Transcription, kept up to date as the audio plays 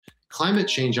climate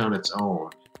change on its own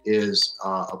is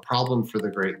a problem for the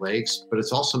Great Lakes, but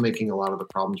it's also making a lot of the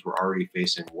problems we're already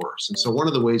facing worse. And so one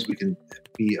of the ways we can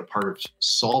be a part of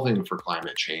solving for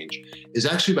climate change is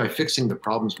actually by fixing the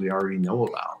problems we already know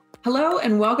about. Hello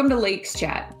and welcome to Lakes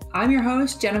Chat. I'm your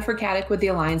host, Jennifer Caddick with the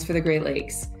Alliance for the Great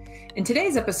Lakes. In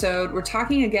today's episode, we're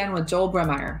talking again with Joel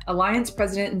Brammeier, Alliance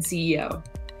President and CEO.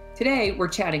 Today, we're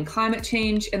chatting climate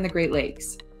change and the Great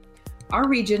Lakes. Our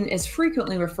region is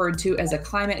frequently referred to as a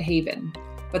climate haven,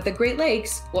 but the Great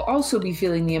Lakes will also be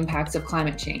feeling the impacts of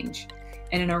climate change.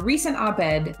 And in a recent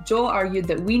op-ed, Joel argued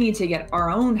that we need to get our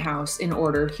own house in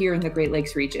order here in the Great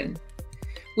Lakes region.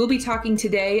 We'll be talking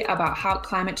today about how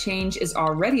climate change is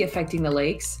already affecting the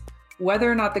lakes, whether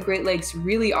or not the Great Lakes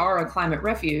really are a climate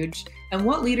refuge, and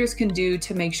what leaders can do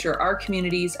to make sure our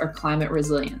communities are climate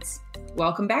resilient.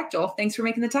 Welcome back, Joel. Thanks for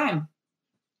making the time.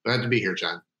 Glad to be here,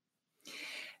 John.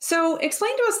 So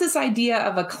explain to us this idea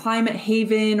of a climate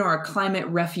haven or a climate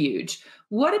refuge.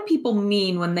 What do people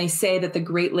mean when they say that the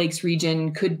Great Lakes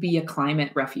region could be a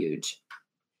climate refuge?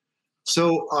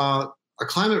 So a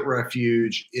climate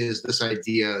refuge is this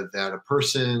idea that a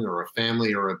person or a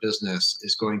family or a business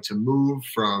is going to move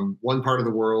from one part of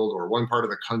the world or one part of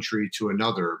the country to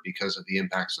another because of the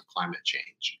impacts of climate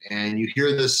change. And you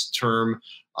hear this term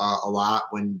a lot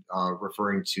when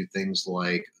referring to things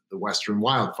like the Western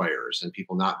wildfires and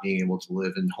people not being able to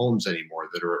live in homes anymore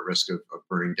that are at risk of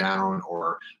burning down,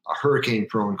 or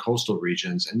hurricane-prone coastal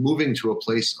regions, and moving to a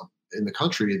place in the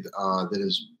country that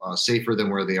is safer than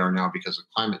where they are now because of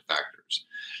climate factors.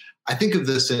 I think of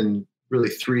this in really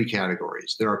three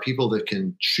categories. There are people that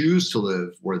can choose to live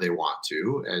where they want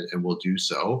to and will do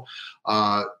so.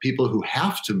 People who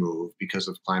have to move because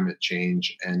of climate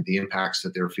change and the impacts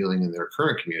that they're feeling in their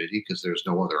current community because there's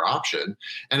no other option.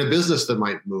 And a business that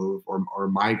might move or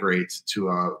migrate to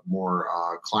a more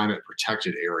climate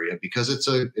protected area because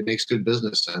it makes good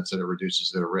business sense and it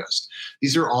reduces their risk.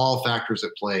 These are all factors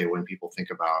at play when people think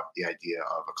about the idea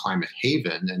of a climate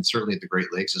haven. And certainly the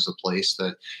Great Lakes is a place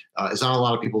that is on a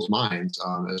lot of people's minds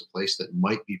as a place that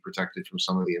might be protected from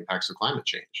some of the impacts of climate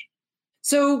change.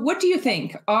 So what do you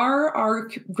think? Are our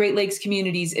Great Lakes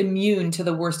communities immune to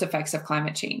the worst effects of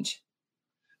climate change?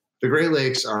 The Great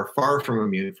Lakes are far from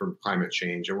immune from climate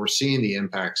change, and we're seeing the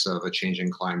impacts of a changing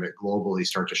climate globally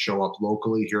start to show up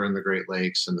locally here in the Great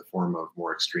Lakes in the form of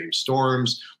more extreme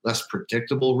storms, less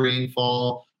predictable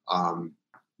rainfall,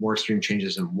 more extreme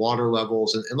changes in water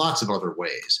levels, and lots of other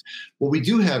ways. What we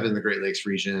do have in the Great Lakes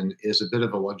region is a bit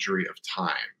of a luxury of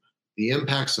time. The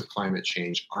impacts of climate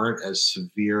change aren't as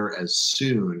severe as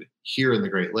soon here in the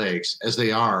Great Lakes as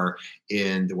they are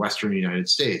in the Western United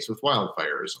States with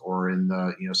wildfires, or in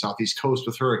the Southeast coast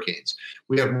with hurricanes.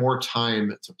 We have more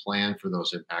time to plan for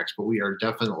those impacts, but we are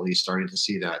definitely starting to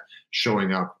see that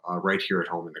showing up right here at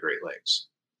home in the Great Lakes.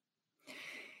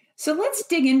 So let's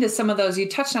dig into some of those. You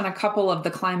touched on a couple of the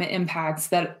climate impacts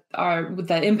that are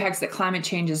the impacts that climate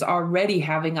change is already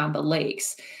having on the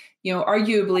lakes.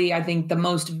 Arguably, I think the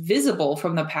most visible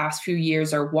from the past few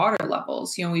years are water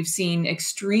levels. We've seen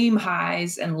extreme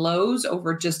highs and lows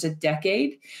over just a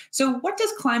decade. So what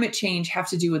does climate change have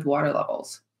to do with water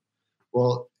levels?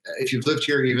 Well, if you've lived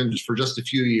here even just for just a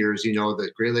few years, you know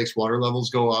that Great Lakes water levels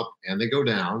go up and they go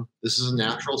down. This is a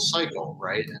natural cycle,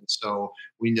 right? And so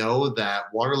we know that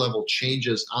water level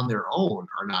changes on their own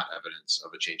are not evidence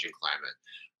of a changing climate.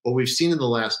 What we've seen in the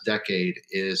last decade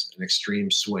is an extreme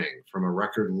swing from a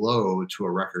record low to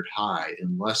a record high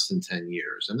in less than 10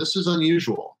 years. And this is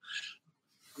unusual.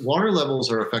 Water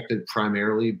levels are affected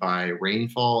primarily by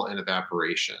rainfall and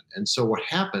evaporation. And so what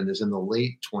happened is in the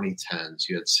late 2010s,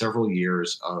 you had several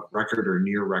years of record or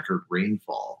near record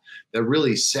rainfall that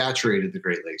really saturated the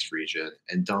Great Lakes region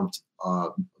and dumped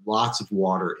lots of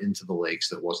water into the lakes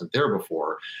that wasn't there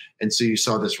before. And so you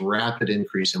saw this rapid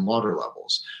increase in water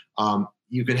levels.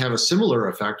 You can have a similar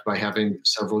effect by having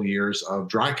several years of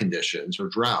dry conditions or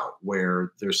drought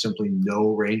where there's simply no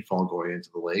rainfall going into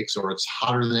the lakes, or it's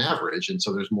hotter than average. And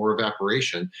so there's more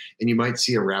evaporation and you might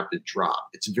see a rapid drop.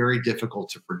 It's very difficult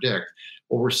to predict.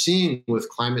 What we're seeing with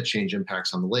climate change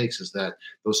impacts on the lakes is that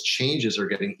those changes are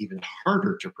getting even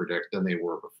harder to predict than they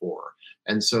were before.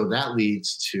 And so that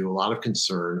leads to a lot of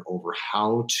concern over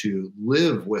how to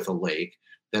live with a lake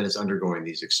that is undergoing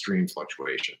these extreme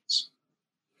fluctuations.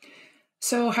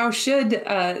 So how should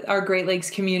our Great Lakes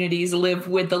communities live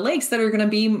with the lakes that are going to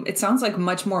be, it sounds like,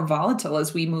 much more volatile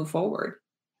as we move forward?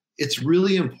 It's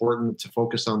really important to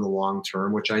focus on the long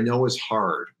term, which I know is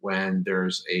hard when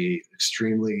there's a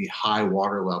extremely high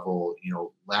water level,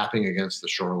 lapping against the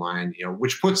shoreline,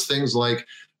 which puts things like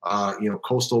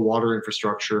coastal water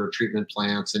infrastructure, treatment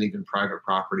plants, and even private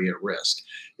property at risk.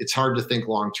 It's hard to think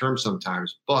long term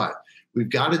sometimes, but we've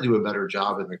got to do a better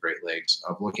job in the Great Lakes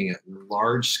of looking at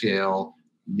large scale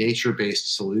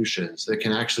nature-based solutions that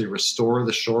can actually restore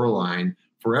the shoreline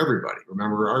for everybody.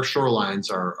 Remember, our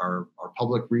shorelines are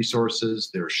public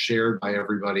resources. They're shared by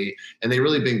everybody, and they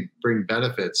really bring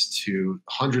benefits to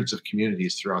hundreds of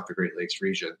communities throughout the Great Lakes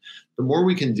region. The more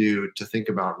we can do to think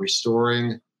about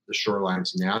restoring the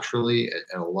shorelines naturally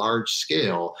at a large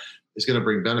scale is going to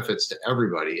bring benefits to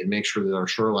everybody and make sure that our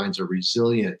shorelines are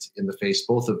resilient in the face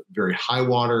both of very high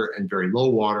water and very low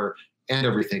water and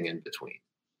everything in between.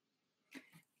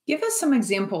 Give us some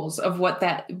examples of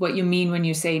what you mean when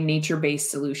you say nature-based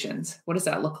solutions. What does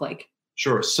that look like?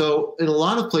 Sure. So in a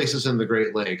lot of places in the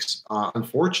Great Lakes,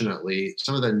 unfortunately,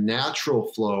 some of the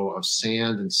natural flow of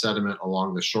sand and sediment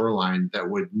along the shoreline that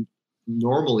would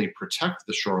normally protect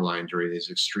the shoreline during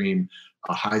these extreme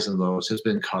highs and lows has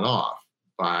been cut off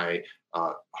by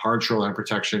hard shoreline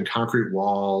protection, concrete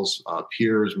walls,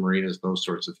 piers, marinas, those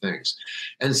sorts of things.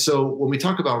 And so when we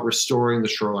talk about restoring the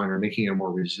shoreline or making a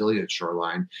more resilient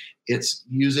shoreline, it's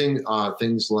using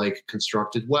things like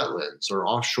constructed wetlands or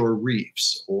offshore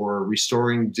reefs or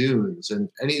restoring dunes and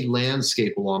any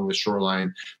landscape along the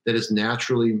shoreline that is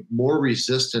naturally more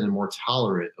resistant and more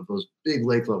tolerant of those big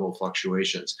lake level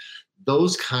fluctuations.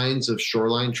 Those kinds of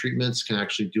shoreline treatments can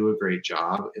actually do a great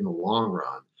job in the long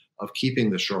run of keeping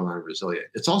the shoreline resilient.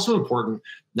 It's also important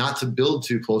not to build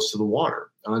too close to the water.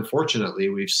 And unfortunately,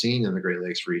 we've seen in the Great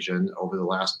Lakes region over the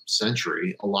last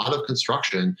century, a lot of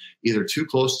construction either too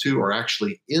close to or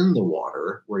actually in the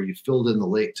water where you filled in the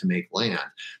lake to make land.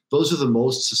 Those are the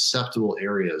most susceptible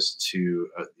areas to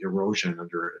erosion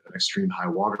under an extreme high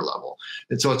water level.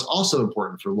 And so it's also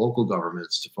important for local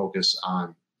governments to focus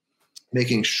on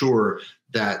making sure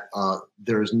that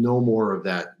there's no more of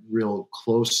that real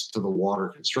close to the water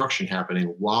construction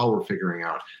happening while we're figuring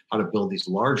out how to build these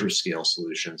larger scale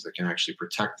solutions that can actually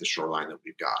protect the shoreline that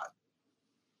we've got.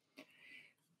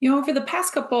 Over the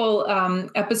past couple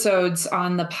episodes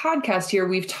on the podcast here,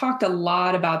 we've talked a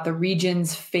lot about the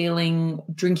region's failing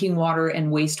drinking water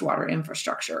and wastewater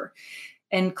infrastructure.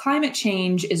 And climate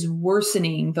change is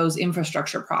worsening those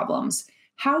infrastructure problems.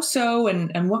 How so,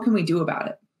 and what can we do about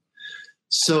it?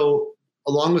 So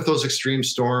along with those extreme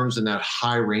storms and that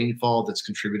high rainfall that's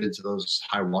contributed to those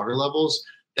high water levels,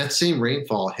 that same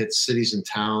rainfall hits cities and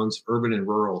towns, urban and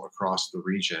rural, across the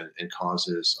region and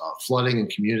causes flooding in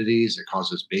communities. It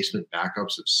causes basement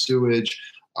backups of sewage.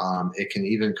 It can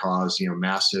even cause,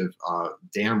 massive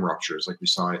dam ruptures like we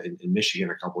saw in Michigan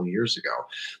a couple of years ago.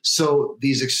 So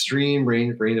these extreme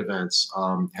rain events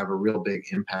have a real big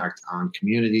impact on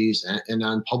communities and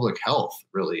on public health,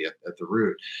 really, at the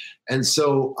root. And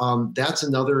so that's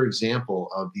another example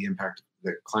of the impact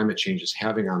that climate change is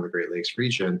having on the Great Lakes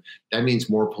region. That means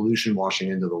more pollution washing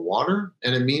into the water,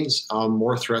 and it means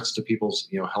more threats to people's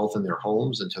health in their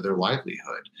homes and to their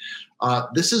livelihood.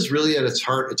 This is really at its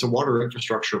heart, it's a water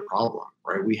infrastructure problem,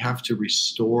 right? We have to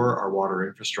restore our water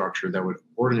infrastructure that would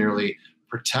ordinarily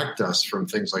protect us from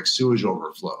things like sewage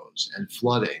overflows and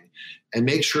flooding, and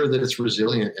make sure that it's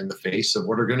resilient in the face of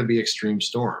what are going to be extreme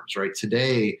storms, right?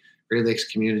 Today, Great Lakes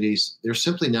communities, they're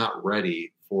simply not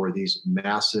ready for these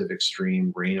massive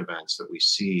extreme rain events that we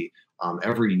see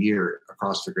every year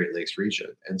across the Great Lakes region.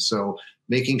 And so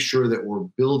making sure that we're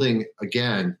building,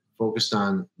 again, focused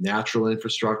on natural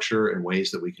infrastructure and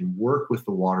ways that we can work with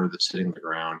the water that's hitting the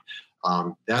ground.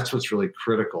 That's what's really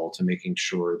critical to making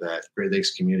sure that Great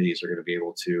Lakes communities are going to be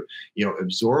able to,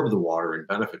 absorb the water and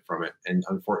benefit from it and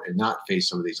not face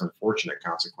some of these unfortunate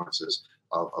consequences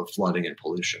of flooding and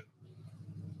pollution.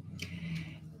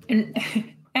 And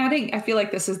I feel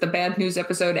like this is the bad news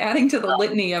episode, adding to the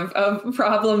litany of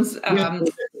problems.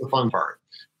 The fun part.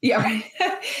 Yeah.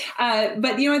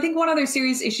 But, I think one other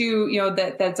serious issue,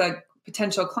 that's a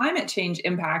potential climate change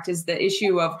impact is the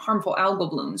issue of harmful algal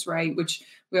blooms, right? Which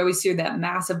we always hear that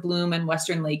massive bloom in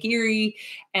Western Lake Erie,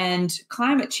 and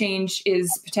climate change is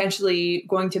potentially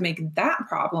going to make that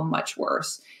problem much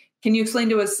worse. Can you explain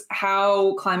to us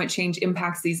how climate change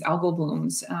impacts these algal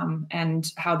blooms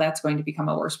and how that's going to become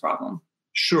a worse problem?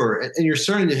 Sure. And you're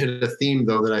starting to hit a theme,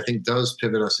 though, that I think does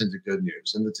pivot us into good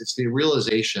news. And it's the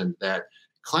realization that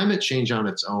climate change on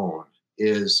its own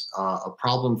is a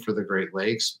problem for the Great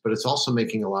Lakes, but it's also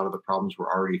making a lot of the problems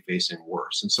we're already facing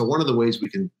worse. And so one of the ways we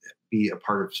can be a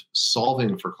part of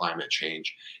solving for climate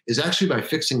change is actually by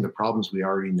fixing the problems we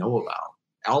already know about.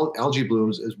 Algae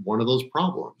blooms is one of those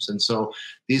problems. And so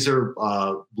these are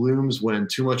blooms when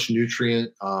too much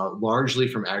nutrient, largely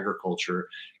from agriculture,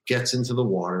 gets into the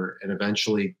water and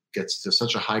eventually gets to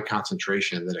such a high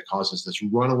concentration that it causes this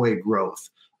runaway growth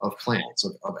of plants,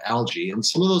 of algae. And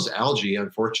some of those algae,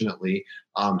 unfortunately,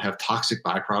 have toxic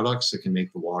byproducts that can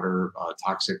make the water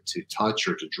toxic to touch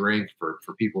or to drink for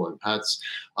people and pets.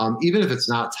 Even if it's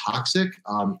not toxic,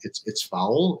 it's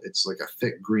foul. It's like a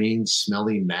thick green,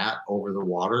 smelly mat over the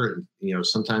water. And,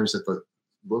 sometimes at the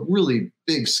really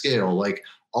big scale, like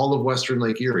all of Western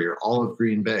Lake Erie or all of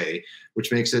Green Bay,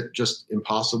 which makes it just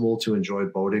impossible to enjoy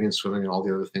boating and swimming and all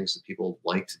the other things that people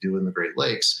like to do in the Great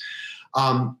Lakes.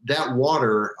 That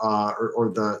water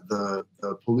or the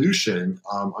pollution,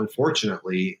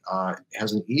 unfortunately,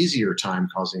 has an easier time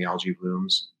causing algae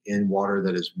blooms in water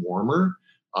that is warmer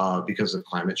because of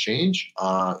climate change,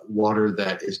 water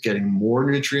that is getting more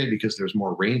nutrient because there's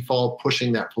more rainfall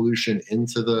pushing that pollution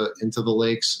into the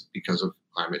lakes because of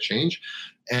climate change.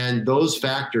 And those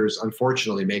factors,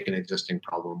 unfortunately, make an existing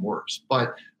problem worse.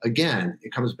 But again,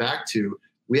 it comes back to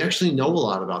we actually know a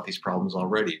lot about these problems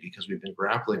already because we've been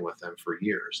grappling with them for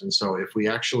years. And so if we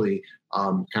actually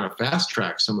kind of fast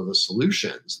track some of the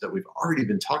solutions that we've already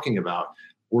been talking about,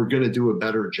 we're going to do a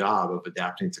better job of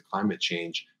adapting to climate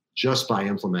change just by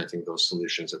implementing those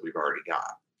solutions that we've already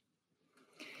got.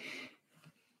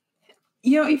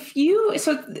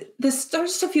 This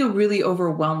starts to feel really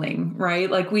overwhelming, right?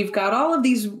 Like we've got all of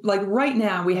these, like right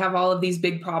now we have all of these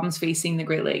big problems facing the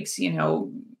Great Lakes,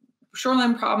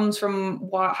 shoreline problems from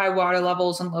high water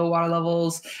levels and low water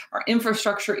levels, our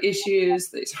infrastructure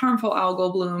issues, these harmful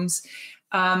algal blooms.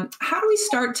 How do we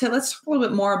let's talk a little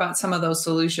bit more about some of those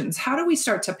solutions. How do we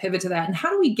start to pivot to that? And how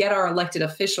do we get our elected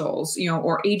officials,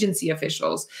 or agency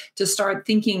officials to start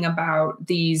thinking about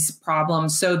these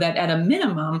problems so that at a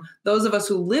minimum, those of us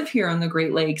who live here in the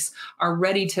Great Lakes are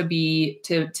ready to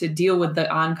deal with the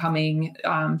oncoming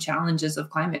challenges of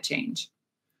climate change?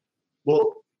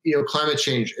 Well, climate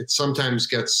change, it sometimes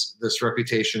gets this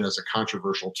reputation as a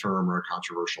controversial term or a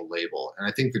controversial label. And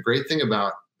I think the great thing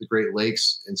about the Great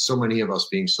Lakes and so many of us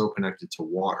being so connected to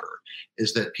water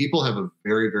is that people have a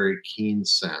very, very keen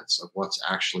sense of what's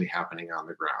actually happening on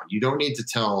the ground. You don't need to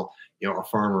tell, a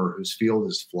farmer whose field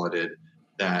is flooded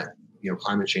that,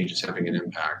 climate change is having an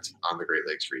impact on the Great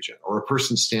Lakes region, or a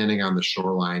person standing on the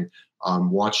shoreline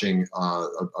watching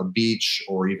a beach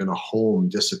or even a home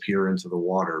disappear into the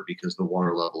water because the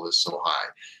water level is so high.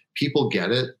 People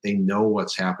get it. They know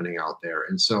what's happening out there.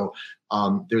 And so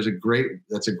that's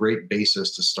a great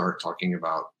basis to start talking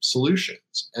about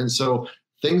solutions. And so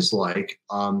things like,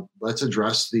 let's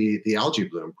address the algae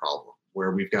bloom problem,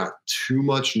 where we've got too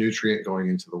much nutrient going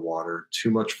into the water,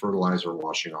 too much fertilizer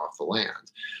washing off the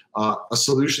land. A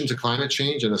solution to climate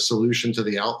change and a solution to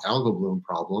the algal bloom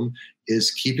problem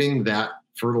is keeping that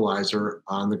fertilizer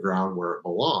on the ground where it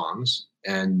belongs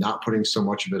and not putting so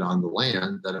much of it on the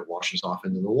land that it washes off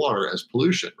into the water as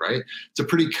pollution, right? It's a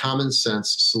pretty common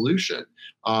sense solution.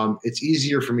 It's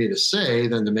easier for me to say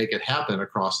than to make it happen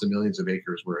across the millions of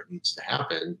acres where it needs to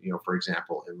happen, for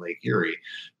example, in Lake Erie.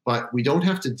 But we don't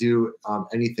have to do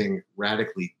anything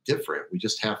radically different. We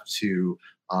just have to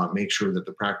make sure that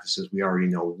the practices we already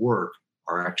know work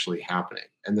are actually happening,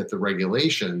 and that the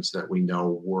regulations that we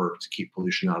know work to keep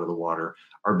pollution out of the water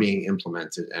are being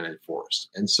implemented and enforced.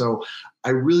 And so I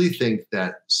really think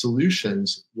that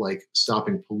solutions like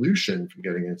stopping pollution from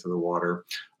getting into the water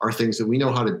are things that we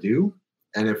know how to do.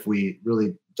 And if we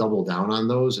really double down on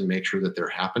those and make sure that they're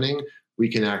happening, we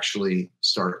can actually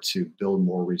start to build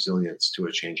more resilience to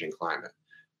a changing climate.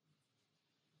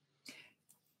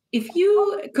 If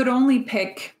you could only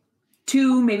pick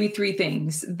 2, maybe 3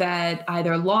 things that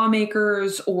either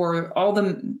lawmakers or all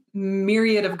the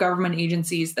myriad of government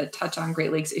agencies that touch on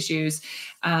Great Lakes issues,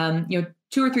 2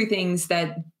 or 3 things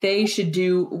that they should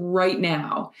do right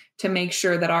now to make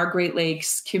sure that our Great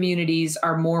Lakes communities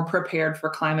are more prepared for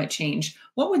climate change,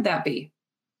 what would that be?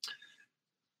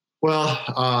 Well,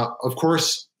 of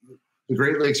course, the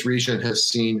Great Lakes region has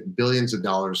seen billions of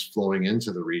dollars flowing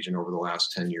into the region over the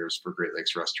last 10 years for Great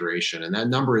Lakes restoration. And that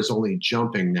number is only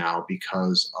jumping now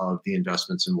because of the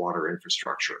investments in water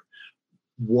infrastructure.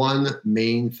 One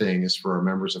main thing is for our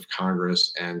members of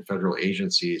Congress and federal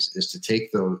agencies is to take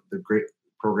the great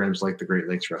programs like the Great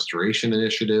Lakes Restoration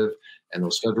Initiative and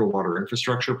those federal water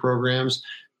infrastructure programs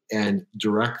and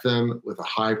direct them with a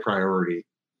high priority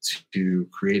to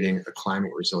creating a climate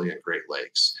resilient Great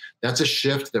Lakes. That's a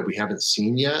shift that we haven't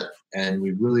seen yet, and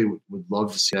we really would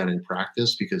love to see that in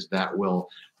practice, because that will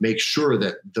make sure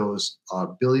that those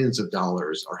billions of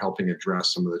dollars are helping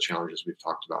address some of the challenges we've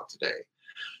talked about today.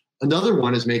 Another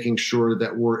one is making sure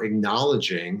that we're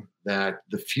acknowledging that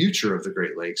the future of the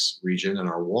Great Lakes region and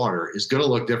our water is going to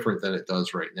look different than it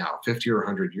does right now. 50 or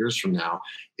 100 years from now,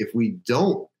 if we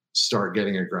don't start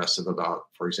getting aggressive about,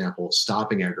 for example,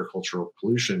 stopping agricultural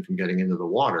pollution from getting into the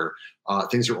water,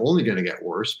 things are only going to get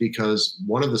worse, because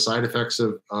one of the side effects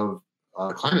of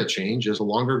climate change is a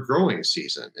longer growing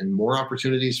season and more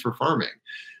opportunities for farming.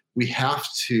 We have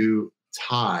to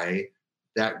tie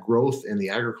that growth in the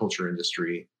agriculture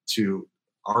industry to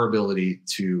our ability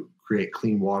to create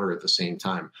clean water at the same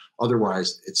time.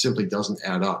 Otherwise, it simply doesn't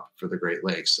add up for the Great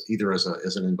Lakes, either as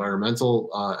an environmental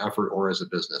effort or as a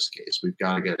business case. We've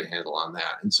got to get a handle on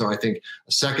that. And so I think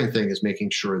a second thing is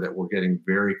making sure that we're getting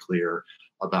very clear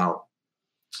about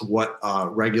what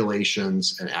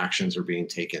regulations and actions are being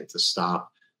taken to stop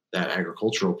that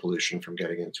agricultural pollution from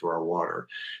getting into our water.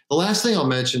 The last thing I'll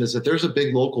mention is that there's a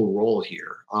big local role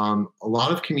here. A lot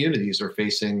of communities are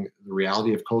facing the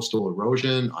reality of coastal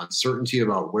erosion, uncertainty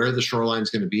about where the shoreline is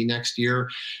going to be next year.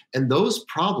 And those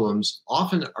problems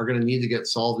often are going to need to get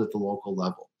solved at the local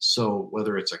level. So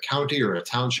whether it's a county or a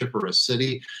township or a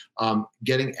city,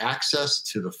 getting access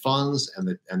to the funds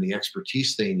and the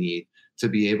expertise they need to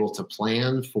be able to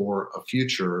plan for a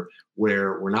future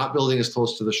where we're not building as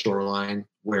close to the shoreline,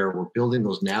 where we're building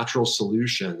those natural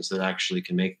solutions that actually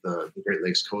can make the Great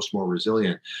Lakes coast more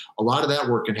resilient. A lot of that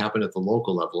work can happen at the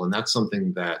local level, and that's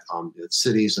something that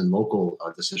cities and local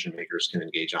decision makers can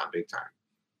engage on big time.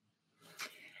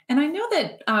 And I know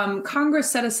that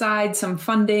Congress set aside some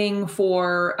funding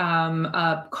for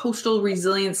a coastal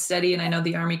resilience study, and I know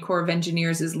the Army Corps of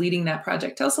Engineers is leading that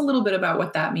project. Tell us a little bit about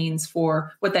what that means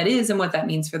for what that is and what that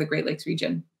means for the Great Lakes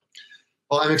region.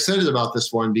 Well, I'm excited about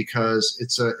this one because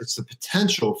it's the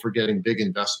potential for getting big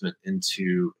investment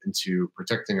into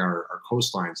protecting our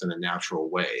coastlines in a natural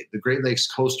way. The Great Lakes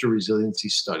Coastal Resiliency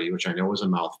Study, which I know is a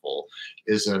mouthful,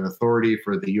 is an authority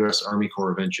for the U.S. Army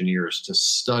Corps of Engineers to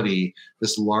study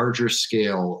this larger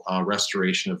scale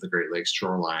restoration of the Great Lakes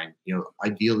shoreline,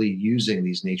 ideally using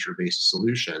these nature-based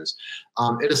solutions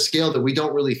at a scale that we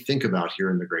don't really think about here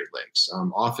in the Great Lakes.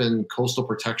 Often coastal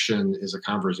protection is a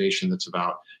conversation that's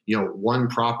about, one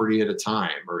property at a time,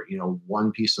 or,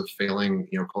 one piece of failing,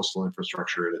 coastal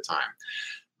infrastructure at a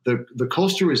time. The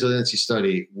Coastal Resiliency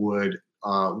Study would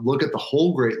look at the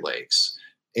whole Great Lakes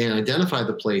and identify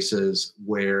the places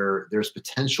where there's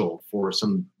potential for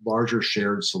some larger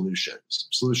shared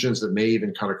solutions that may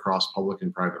even cut across public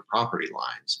and private property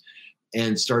lines,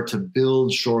 and start to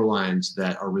build shorelines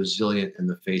that are resilient in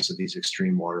the face of these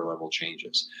extreme water level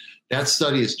changes. That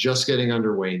study is just getting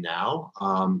underway now,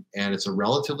 and it's a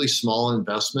relatively small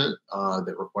investment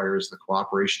that requires the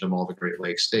cooperation of all the Great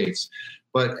Lakes states.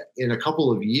 But in a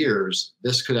couple of years,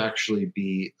 this could actually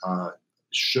be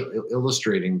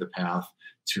illustrating the path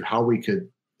to how we could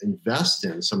invest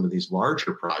in some of these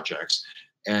larger projects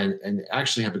and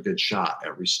actually have a good shot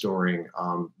at restoring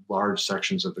large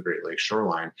sections of the Great Lakes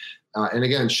shoreline. And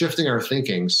again, shifting our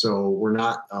thinking, so we're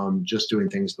not just doing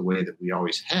things the way that we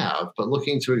always have, but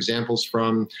looking to examples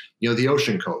from the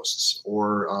ocean coasts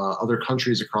or other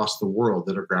countries across the world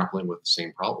that are grappling with the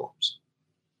same problems.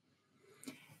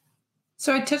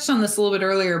 So I touched on this a little bit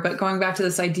earlier, but going back to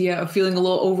this idea of feeling a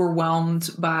little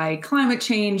overwhelmed by climate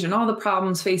change and all the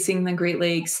problems facing the Great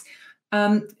Lakes,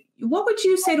 what would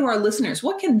you say to our listeners?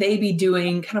 What can they be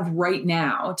doing kind of right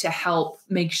now to help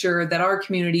make sure that our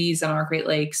communities and our Great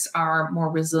Lakes are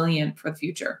more resilient for the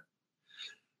future?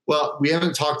 Well, we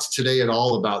haven't talked today at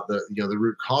all about the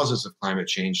root causes of climate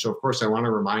change. So, of course, I want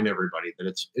to remind everybody that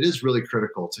it is really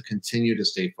critical to continue to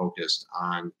stay focused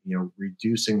on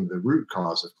reducing the root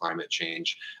cause of climate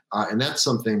change, and that's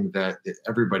something that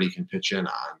everybody can pitch in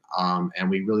on, and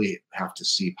we really have to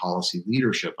see policy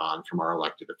leadership on from our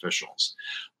elected officials.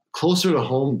 Closer to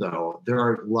home, though, there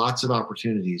are lots of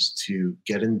opportunities to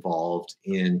get involved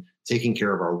in taking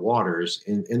care of our waters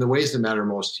in the ways that matter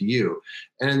most to you.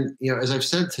 And, as I've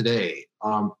said today,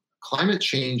 climate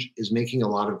change is making a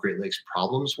lot of Great Lakes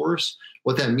problems worse.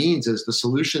 What that means is the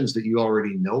solutions that you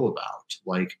already know about,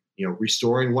 like,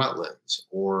 restoring wetlands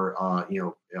or,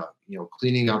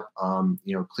 cleaning up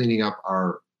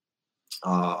our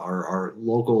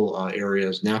local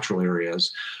areas, natural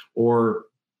areas, or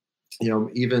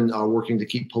even working to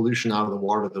keep pollution out of the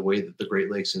water the way that the Great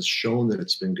Lakes has shown that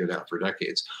it's been good at for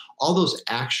decades. All those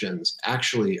actions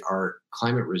actually are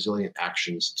climate resilient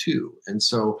actions too. And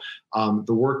so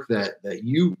the work that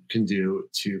you can do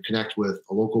to connect with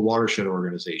a local watershed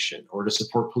organization, or to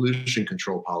support pollution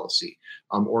control policy,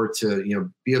 or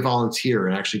to be a volunteer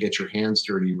and actually get your hands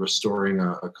dirty restoring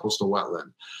a coastal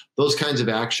wetland, those kinds of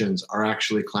actions are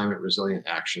actually climate resilient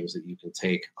actions that you can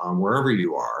take wherever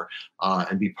you are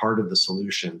and be part of the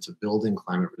solution to building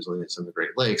climate resilience in the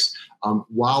Great Lakes.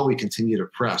 while we continue to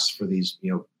press for these,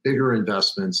 bigger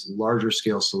investments, larger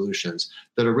scale solutions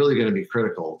that are really going to be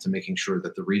critical to making sure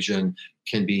that the region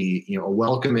can be, a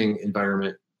welcoming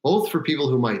environment, both for people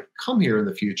who might come here in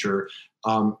the future,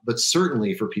 but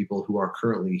certainly for people who are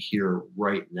currently here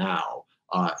right now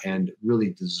and really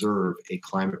deserve a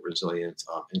climate resilient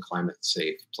and climate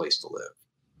safe place to live.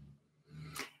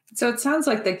 So it sounds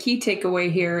like the key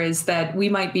takeaway here is that we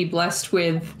might be blessed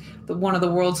with one of the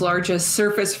world's largest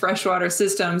surface freshwater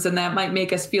systems, and that might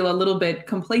make us feel a little bit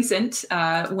complacent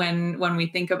when we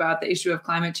think about the issue of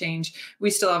climate change.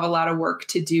 We still have a lot of work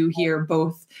to do here,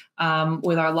 both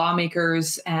with our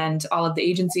lawmakers and all of the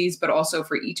agencies, but also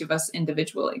for each of us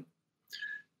individually.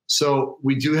 So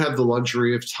we do have the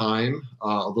luxury of time,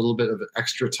 a little bit of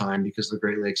extra time, because the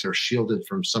Great Lakes are shielded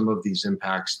from some of these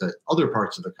impacts that other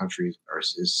parts of the country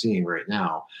is seeing right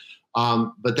now.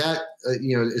 But that,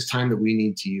 is time that we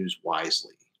need to use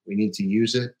wisely. We need to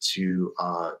use it to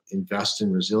invest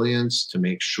in resilience, to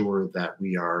make sure that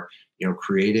we are,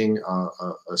 creating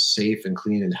a safe and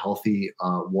clean and healthy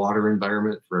water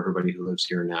environment for everybody who lives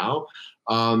here now.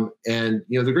 And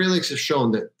the Great Lakes have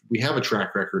shown that we have a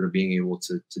track record of being able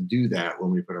to do that when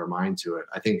we put our mind to it.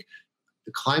 I think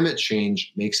the climate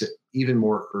change makes it even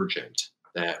more urgent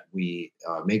that we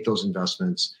make those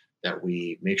investments, that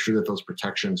we make sure that those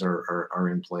protections are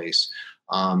in place,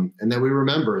 and that we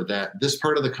remember that this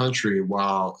part of the country,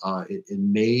 while it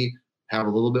may have a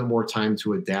little bit more time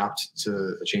to adapt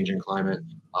to a changing climate,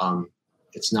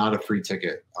 it's not a free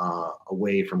ticket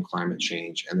away from climate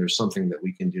change. And there's something that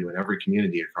we can do in every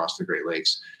community across the Great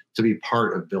Lakes to be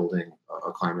part of building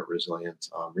a climate resilient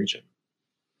region.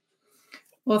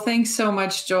 Well, thanks so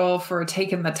much, Joel, for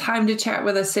taking the time to chat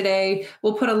with us today.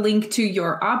 We'll put a link to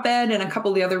your op-ed and a couple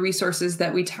of the other resources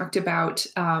that we talked about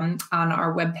on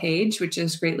our webpage, which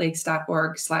is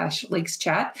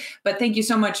greatlakes.org/lakeschat. But thank you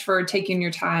so much for taking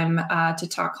your time to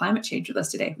talk climate change with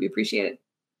us today. We appreciate it.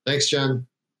 Thanks, Jen.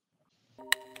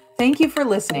 Thank you for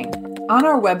listening. On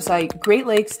our website,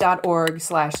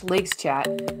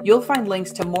 greatlakes.org/lakeschat, you'll find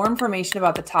links to more information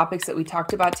about the topics that we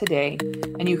talked about today,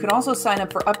 and you can also sign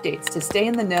up for updates to stay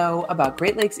in the know about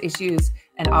Great Lakes issues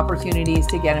and opportunities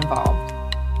to get involved.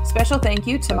 Special thank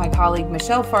you to my colleague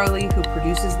Michelle Farley, who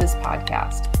produces this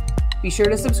podcast. Be sure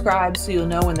to subscribe so you'll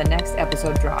know when the next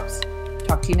episode drops.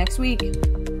 Talk to you next week.